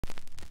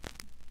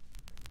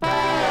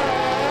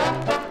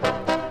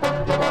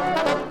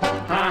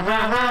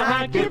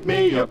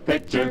your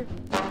picture.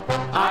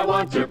 I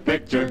want your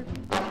picture.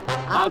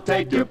 I'll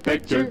take your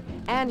picture.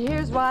 And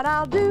here's what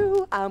I'll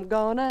do. I'm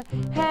gonna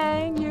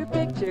hang your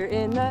picture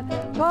in the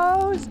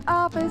post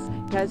office,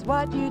 'cause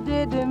what you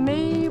did to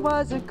me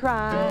was a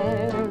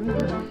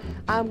crime.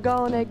 I'm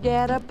gonna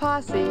get a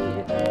posse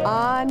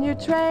on your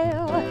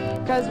trail,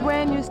 'cause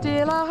when you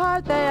steal a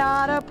heart, they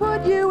ought to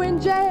put you in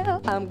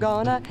jail. I'm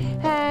gonna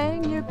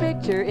hang your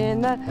picture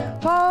in the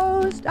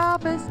post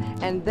office,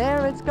 and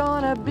there it's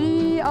gonna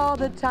be all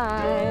the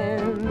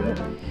time.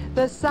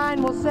 The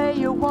sign will say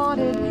you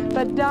wanted,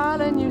 but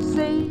darling, you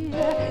see,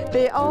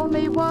 the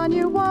only one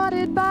you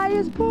wanted by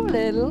is poor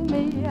little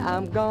me.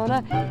 I'm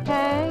gonna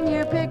hang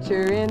your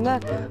picture in the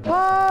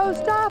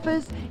post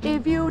office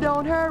if you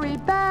don't hurry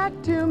back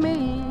to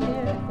me.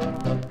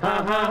 Ha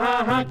ha ha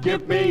ha,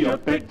 give me your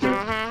picture.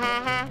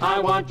 I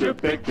want your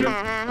picture.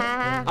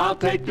 I'll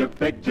take your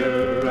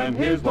picture, and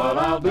here's what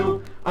I'll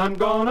do. I'm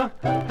gonna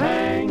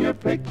hang your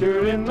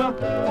picture in the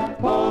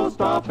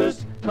post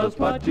office, 'cause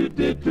what you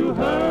did to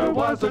her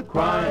was a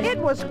crime. It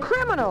was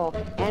criminal,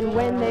 and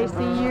when they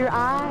see your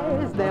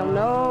eyes, they'll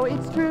know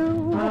it's true.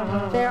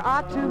 There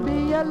ought to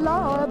be a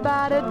law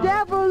about a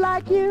devil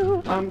like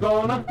you. I'm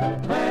gonna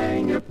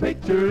hang your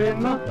picture in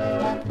the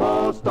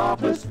post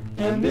office,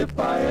 and if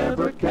I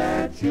ever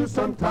catch you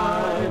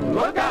sometime,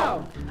 look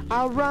out!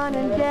 I'll run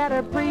and get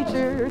a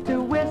preacher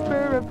to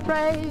whisper a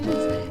phrase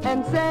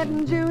and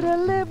send you to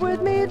live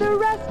with me the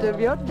rest of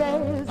your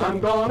days. I'm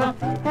gonna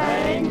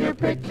hang your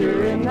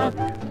picture in the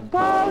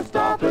post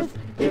office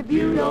if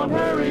you don't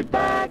hurry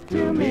back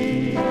to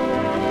me.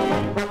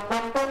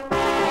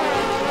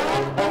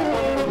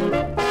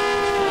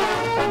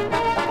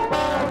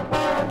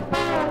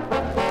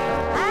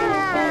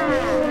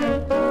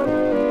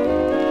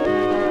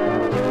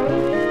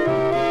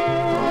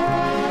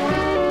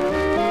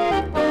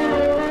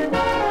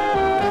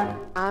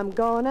 I'm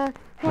gonna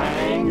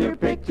Hang your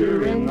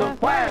picture in the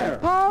where?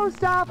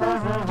 post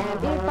office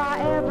if I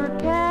ever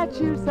catch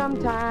you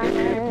sometime.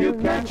 If you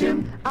catch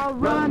him, I'll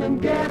run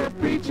and get a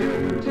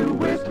preacher to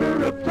whisper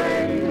a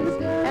phrase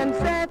and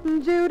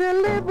send you to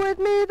live with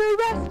me the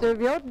rest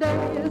of your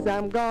days.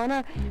 I'm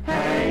gonna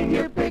hang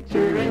your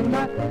picture in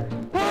the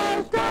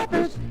post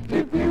office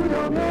if you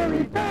don't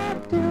hurry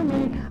back to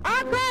me.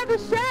 I'll call the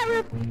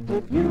sheriff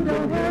if you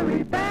don't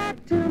hurry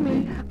back to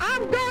me.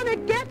 I'm gonna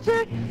get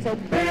you, so